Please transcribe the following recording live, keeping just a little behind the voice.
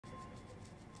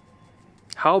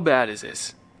How bad is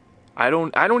this? I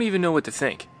don't even know what to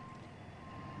think.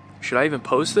 Should I even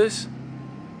post this?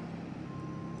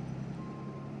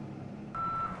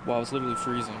 Wow, it's literally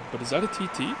freezing. But is that a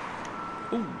TT?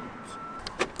 Ooh.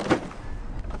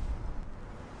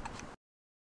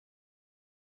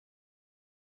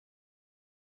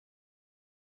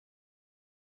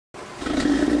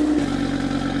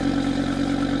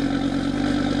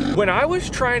 When I was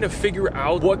trying to figure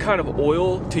out what kind of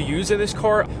oil to use in this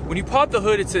car, when you pop the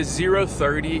hood it says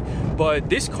 030, but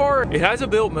this car, it has a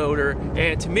built motor,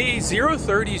 and to me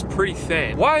 030 is pretty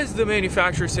thin. Why is the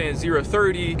manufacturer saying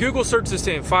 030? Google search is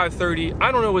saying 530.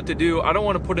 I don't know what to do. I don't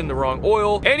want to put in the wrong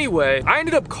oil. Anyway, I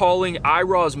ended up calling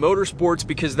iRAWS Motorsports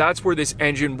because that's where this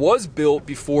engine was built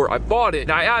before I bought it.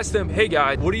 And I asked them, hey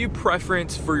guys, what do you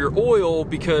preference for your oil?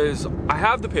 Because I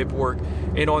have the paperwork,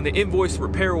 and on the invoice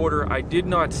repair order, I did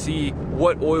not see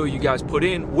what oil you guys put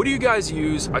in. What do you guys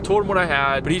use? I told him what I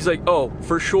had, but he's like, oh,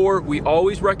 for sure, we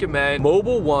always recommend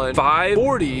Mobil 1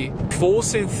 540 full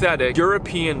synthetic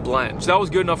European blend. So that was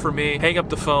good enough for me. Hang up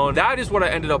the phone. That is what I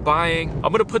ended up buying.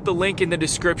 I'm gonna put the link in the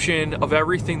description of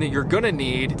everything that you're gonna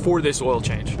need for this oil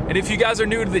change. And if you guys are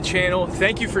new to the channel,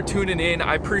 thank you for tuning in.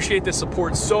 I appreciate the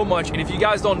support so much. And if you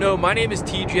guys don't know, my name is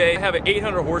TJ. I have an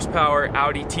 800 horsepower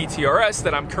Audi TT RS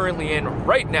that I'm currently in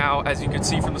right now, as you can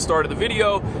see from the start of the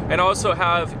video. And I also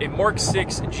have a Mark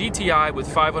 6 GTI with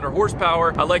 500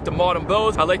 horsepower. I like to mod them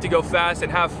both. I like to go fast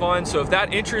and have fun. So if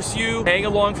that interests you, hang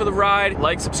along for the ride,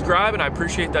 like, subscribe, and I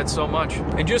appreciate that so much.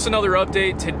 And just another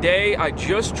update, today I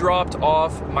just dropped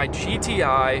off my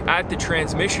GTI at the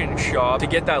transmission shop to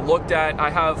get that looked at. I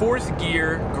have fourth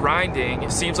gear grinding.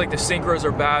 It seems like the synchros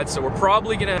are bad, so we're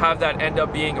probably gonna have that end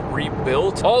up being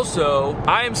rebuilt. Also,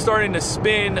 I am starting to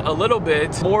spin a little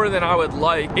bit more than I would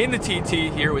like in the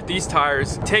TT here with these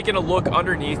tires. Taking a look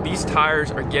underneath, these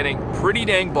tires are getting pretty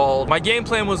dang bald. My game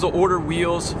plan was to order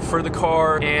wheels for the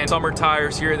car and summer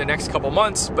tires here in the next couple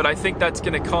months, but I think that's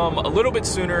gonna come a little bit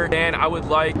sooner than I would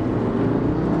like.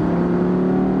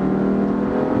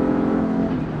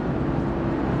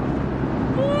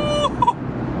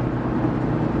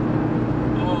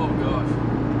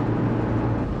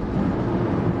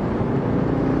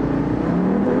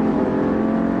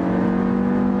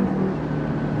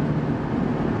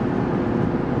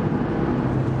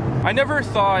 I never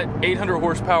thought 800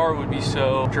 horsepower would be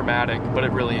so dramatic, but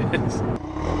it really is.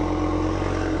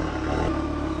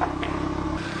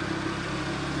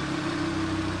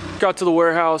 Got to the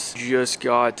warehouse, just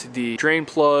got the drain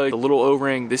plug, the little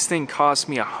O-ring. This thing cost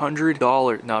me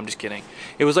 $100. No, I'm just kidding.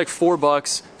 It was like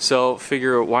 $4, so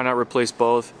figure why not replace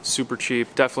both? Super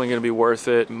cheap, definitely gonna be worth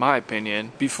it, in my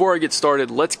opinion. Before I get started,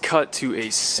 let's cut to a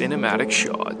cinematic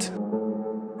shot.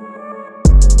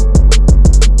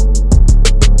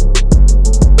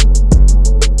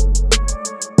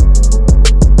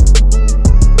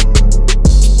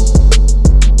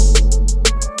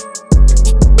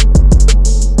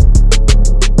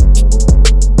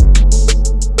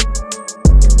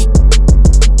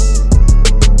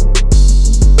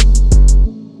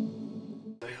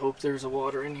 There's a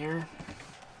water in here.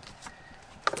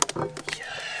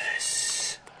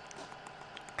 Yes.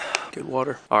 Good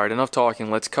water. All right, enough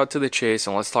talking. Let's cut to the chase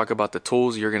and let's talk about the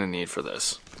tools you're gonna need for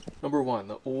this. Number one,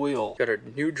 the oil. Got our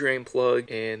new drain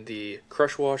plug and the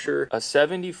crush washer, a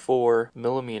 74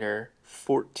 millimeter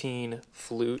 14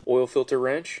 flute oil filter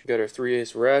wrench. We got our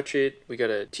 3/8 ratchet. We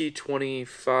got a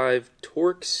T25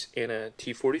 Torx and a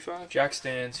T45. Jack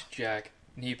stands, jack,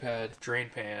 knee pad, drain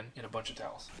pan, and a bunch of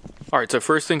towels. All right, so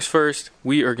first things first,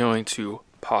 we are going to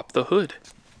pop the hood.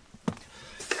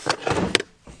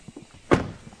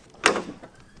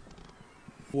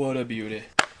 What a beauty.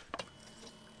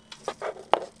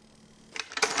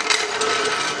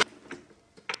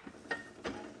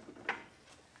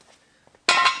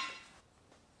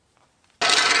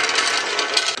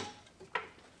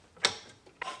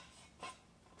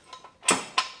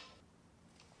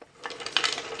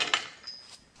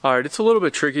 All right, it's a little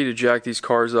bit tricky to jack these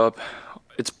cars up.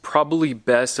 It's probably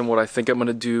best, and what I think I'm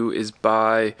gonna do is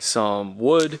buy some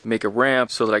wood, make a ramp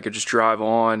so that I could just drive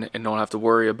on and don't have to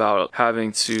worry about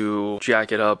having to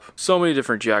jack it up. So many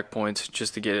different jack points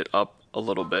just to get it up a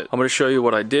little bit. I'm gonna show you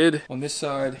what I did. On this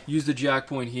side, use the jack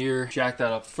point here, jack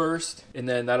that up first, and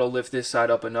then that'll lift this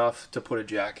side up enough to put a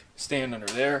jack stand under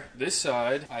there. This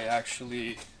side, I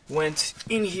actually went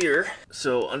in here,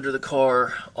 so under the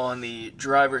car on the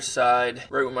driver's side,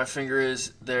 right where my finger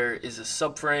is, there is a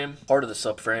subframe, part of the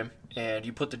subframe, and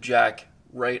you put the jack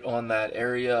right on that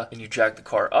area, and you jack the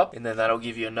car up, and then that'll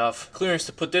give you enough clearance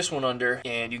to put this one under,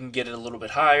 and you can get it a little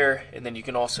bit higher, and then you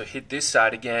can also hit this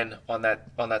side again on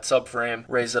that subframe,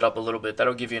 raise it up a little bit.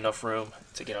 That'll give you enough room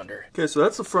to get under. Okay, so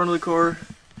that's the front of the car.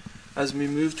 As we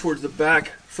move towards the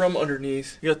back from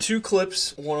underneath, we got 2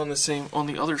 clips, one on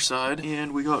the other side,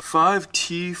 and we got 5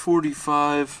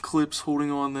 T45 clips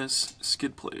holding on this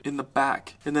skid plate in the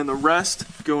back, and then the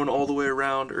rest going all the way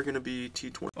around are going to be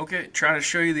T20. Okay, trying to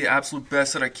show you the absolute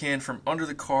best that I can from under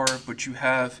the car, but you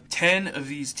have 10 of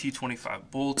these T25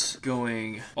 bolts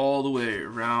going all the way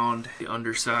around the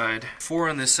underside, 4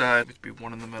 on this side, which would be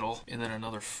 1 in the middle, and then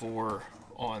another 4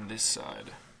 on this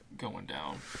side going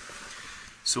down.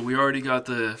 So we already got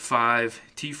the 5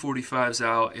 T45s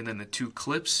out and then the 2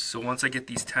 clips. So once I get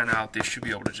these 10 out, they should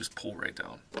be able to just pull right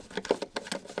down.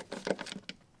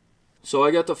 So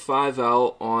I got the 5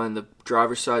 out on the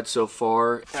driver's side so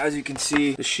far. As you can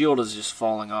see, the shield is just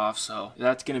falling off, so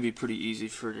that's going to be pretty easy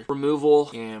for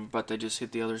removal, but they just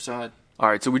hit the other side.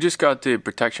 Alright, so we just got the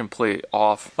protection plate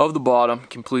off of the bottom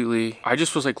completely. I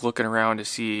just was like looking around to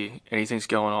see anything's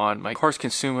going on. My car's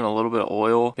consuming a little bit of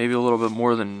oil, maybe a little bit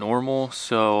more than normal,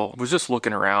 so I was just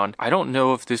looking around. I don't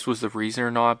know if this was the reason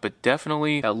or not, but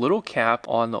definitely that little cap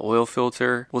on the oil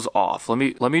filter was off. Let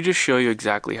me just show you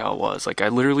exactly how it was. Like I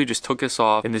literally just took this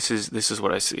off, and this is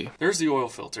what I see. There's the oil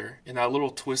filter, and that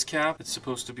little twist cap that's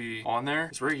supposed to be on there,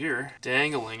 it's right here,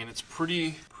 dangling, and it's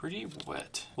pretty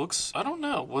wet. Looks, I don't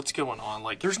know what's going on.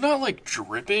 Like there's not like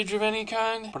drippage of any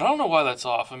kind, but I don't know why that's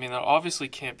off. I mean, that obviously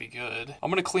can't be good. I'm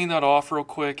gonna clean that off real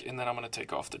quick, and then I'm gonna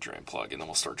take off the drain plug, and then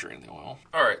we'll start draining the oil.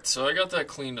 All right, so I got that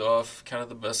cleaned off kind of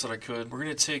the best that I could. We're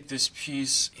gonna take this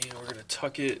piece and we're gonna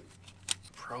tuck it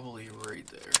probably right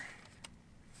there.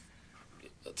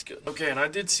 That's good. Okay, and I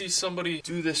did see somebody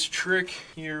do this trick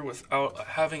here without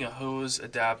having a hose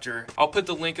adapter. I'll put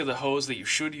the link of the hose that you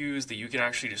should use, that you can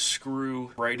actually just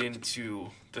screw right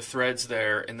into the threads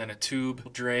there, and then a tube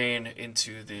will drain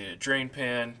into the drain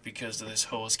pan because this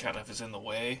hose kind of is in the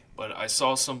way. But I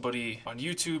saw somebody on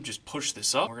YouTube just push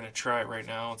this up. We're gonna try it right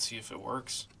now and see if it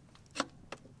works.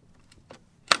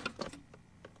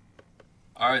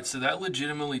 Alright, so that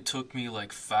legitimately took me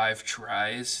like 5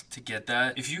 tries to get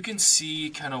that. If you can see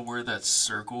kind of where that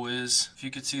circle is, if you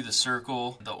could see the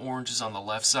circle, the orange is on the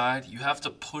left side, you have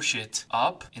to push it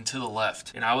up and to the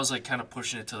left. And I was like kind of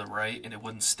pushing it to the right and it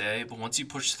wouldn't stay, but once you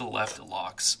push to the left, it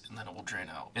locks and then it will drain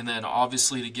out. And then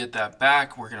obviously to get that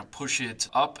back, we're gonna push it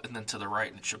up and then to the right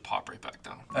and it should pop right back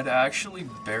down. I'd actually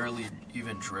barely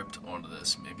even dripped onto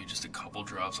this, maybe just a couple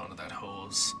drops onto that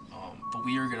hose. But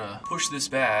we are gonna push this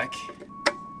back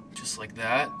just like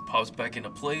that, pops back into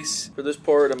place. For this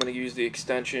part, I'm going to use the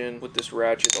extension with this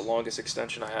ratchet, the longest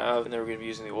extension I have, and then we're going to be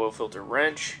using the oil filter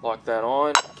wrench. Lock that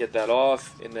on, get that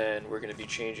off, and then we're going to be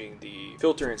changing the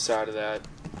filter inside of that,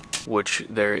 which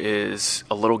there is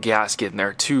a little gasket in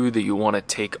there too that you want to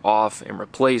take off and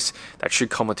replace. That should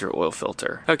come with your oil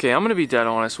filter. Okay, I'm going to be dead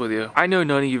honest with you. I know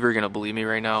none of you are going to believe me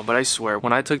right now, but I swear,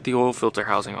 when I took the oil filter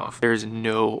housing off, there's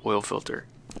no oil filter.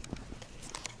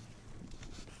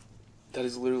 That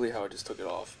is literally how I just took it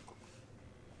off.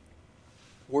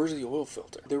 Where's the oil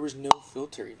filter? There was no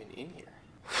filter even in here.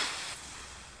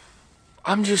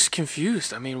 I'm just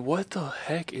confused. I mean, what the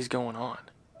heck is going on?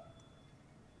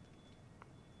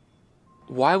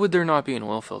 Why would there not be an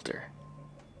oil filter?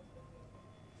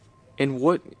 And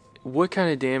what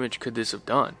kind of damage could this have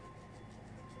done?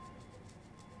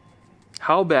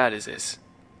 How bad is this?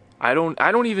 I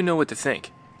don't even know what to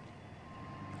think.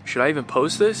 Should I even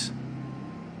post this?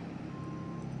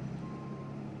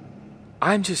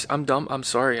 I'm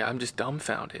sorry, I'm just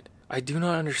dumbfounded. I do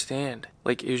not understand.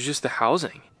 Like, it was just the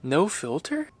housing. No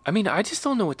filter? I mean, I just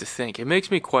don't know what to think. It makes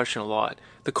me question a lot.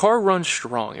 The car runs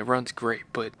strong, it runs great,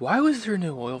 but why was there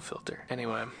no oil filter?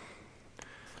 Anyway,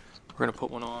 we're gonna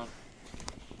put one on.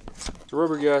 The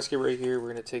rubber gasket right here, we're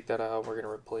gonna take that out, we're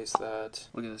gonna replace that.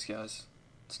 Look at this, guys.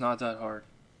 It's not that hard.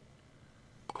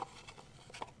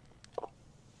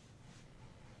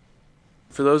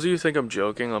 For those of you who think I'm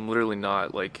joking, I'm literally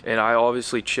not. Like, and I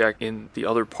obviously checked in the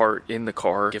other part in the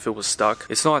car if it was stuck.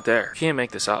 It's not there. You can't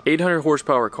make this up. 800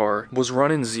 horsepower car was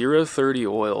running 0.30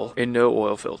 oil and no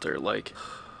oil filter. Like,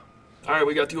 all right,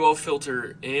 we got the oil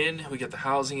filter in, we got the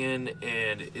housing in,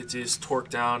 and it is torqued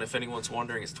down. If anyone's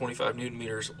wondering, it's 25 Newton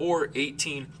meters or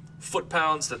 18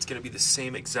 foot-pounds. That's going to be the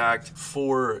same exact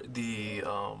for the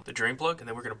drain plug. And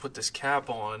then we're going to put this cap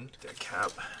on. That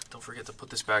cap, don't forget to put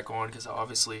this back on because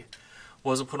obviously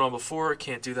wasn't put on before.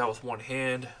 Can't do that with one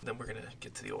hand. Then we're gonna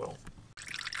get to the oil.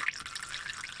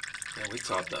 Yeah, we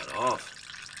topped that off.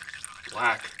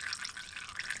 Black.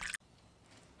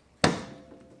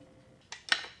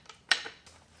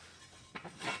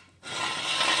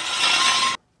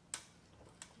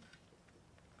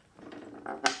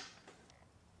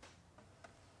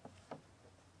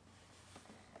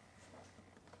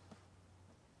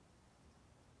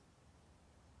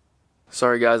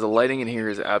 Sorry guys, the lighting in here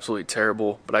is absolutely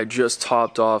terrible, but I just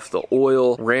topped off the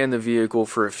oil, ran the vehicle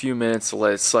for a few minutes to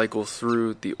let it cycle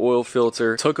through the oil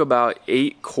filter. Took about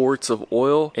 8 quarts of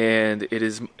oil, and it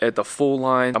is at the full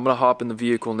line. I'm gonna hop in the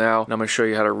vehicle now, and I'm gonna show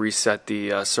you how to reset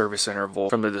the service interval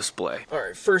from the display. All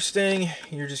right, first thing,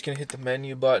 you're just gonna hit the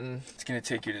menu button. It's gonna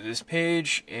take you to this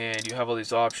page, and you have all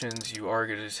these options. You are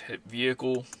gonna just hit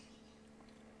vehicle,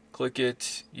 click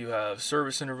it. You have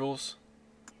service intervals.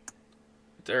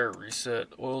 There, reset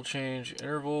oil change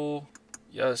interval.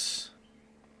 Yes.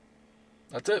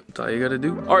 That's it. That's all you gotta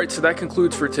do. Alright, so that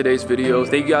concludes for today's video.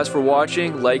 Thank you guys for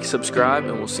watching. Like, subscribe,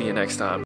 and we'll see you next time.